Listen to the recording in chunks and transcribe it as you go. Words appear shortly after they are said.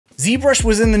ZBrush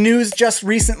was in the news just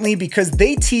recently because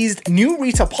they teased new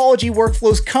retopology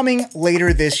workflows coming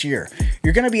later this year.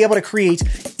 You're going to be able to create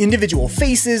individual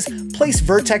faces, place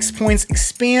vertex points,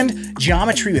 expand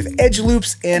geometry with edge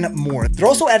loops, and more. They're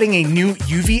also adding a new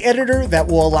UV editor that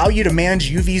will allow you to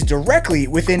manage UVs directly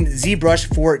within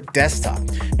ZBrush for desktop.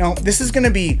 Now, this is going to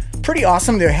be pretty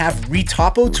awesome to have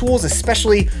retopo tools,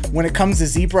 especially when it comes to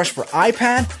ZBrush for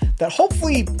iPad, that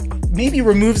hopefully maybe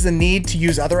removes the need to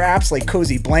use other apps like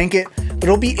Cozy Blanket, but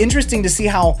it'll be interesting to see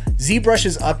how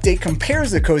ZBrush's update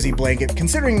compares to Cozy Blanket,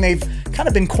 considering they've kind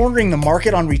of been cornering the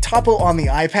market on retopo on the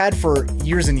iPad for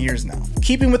years and years now.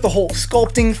 Keeping with the whole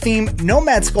sculpting theme,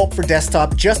 Nomad Sculpt for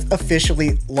desktop just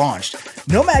officially launched.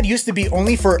 Nomad used to be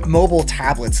only for mobile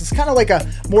tablets. It's kind of like a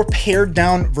more pared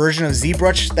down version of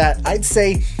ZBrush that I'd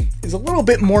say is a little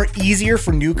bit more easier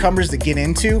for newcomers to get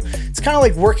into. It's kind of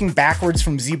like working backwards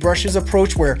from ZBrush's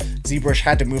approach, where ZBrush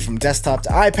had to move from desktop to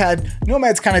iPad.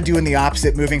 Nomad's kind of doing the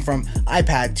opposite, moving from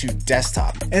iPad to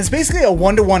desktop. And it's basically a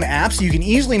one-to-one app, so you can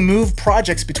easily move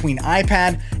projects between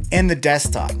iPad and the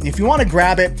desktop. And if you want to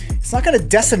grab it, it's not going to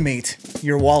decimate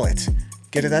your wallet.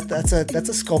 Get it? That's a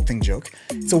sculpting joke.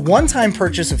 It's a one-time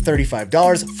purchase of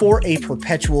 $35 for a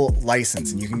perpetual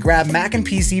license, and you can grab Mac and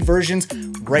PC versions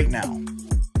right now.